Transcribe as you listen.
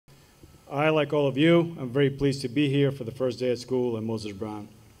I, like all of you, am very pleased to be here for the first day at school at Moses Brown.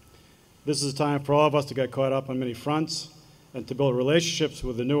 This is a time for all of us to get caught up on many fronts and to build relationships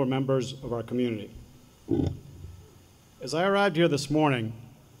with the newer members of our community. As I arrived here this morning,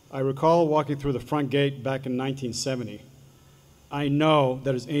 I recall walking through the front gate back in 1970. I know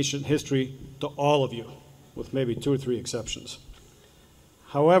that is ancient history to all of you, with maybe 2 or 3 exceptions.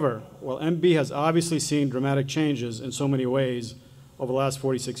 However, while MB has obviously seen dramatic changes in so many ways over the last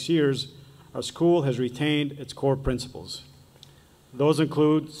 46 years, our school has retained its core principles. Those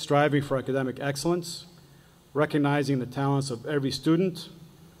include striving for academic excellence, recognizing the talents of every student,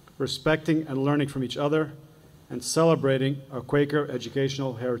 respecting and learning from each other, and celebrating our Quaker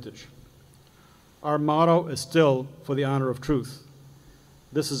educational heritage. Our motto is still for the honor of truth.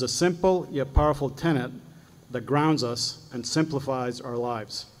 This is a simple yet powerful tenet that grounds us and simplifies our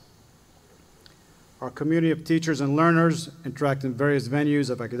lives. Our community of teachers and learners interact in various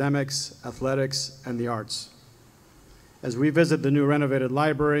venues of academics, athletics, and the arts. As we visit the new renovated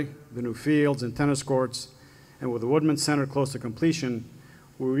library, the new fields and tennis courts, and with the Woodman Center close to completion,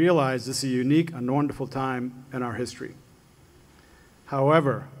 we realize this is a unique and wonderful time in our history.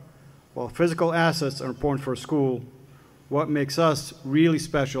 However, while physical assets are important for a school, what makes us really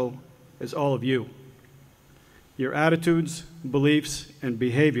special is all of you. Your attitudes, beliefs, and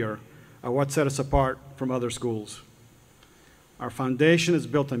behavior are what set us apart from other schools. Our foundation is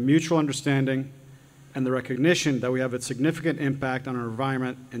built on mutual understanding and the recognition that we have a significant impact on our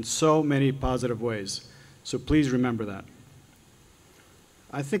environment in so many positive ways. So please remember that.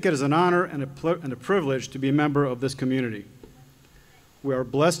 I think it is an honor and a privilege to be a member of this community. We are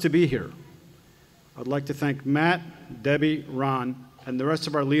blessed to be here. I'd like to thank Matt, Debbie, Ron, and the rest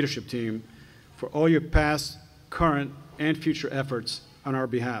of our leadership team for all your past, current, and future efforts on our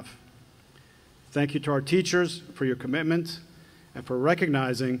behalf. Thank you to our teachers for your commitment and for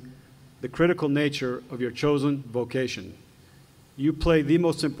recognizing the critical nature of your chosen vocation. You play the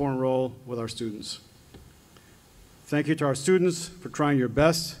most important role with our students. Thank you to our students for trying your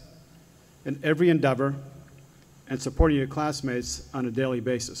best in every endeavor and supporting your classmates on a daily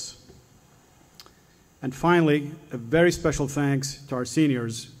basis. And finally, a very special thanks to our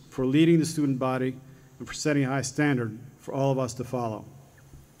seniors for leading the student body and for setting a high standard for all of us to follow.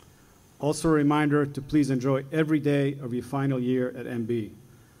 Also a reminder to please enjoy every day of your final year at MB.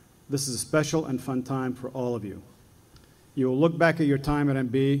 This is a special and fun time for all of you. You will look back at your time at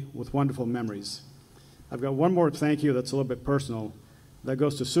MB with wonderful memories. I've got one more thank you that's a little bit personal. That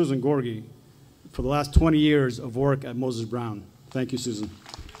goes to Susan Gorgi for the last 20 years of work at Moses Brown. Thank you, Susan.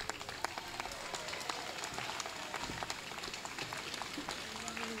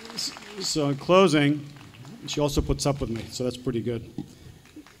 So in closing, she also puts up with me, so that's pretty good.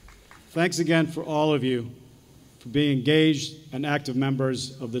 Thanks again for all of you for being engaged and active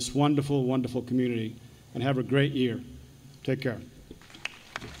members of this wonderful, wonderful community, and have a great year. Take care.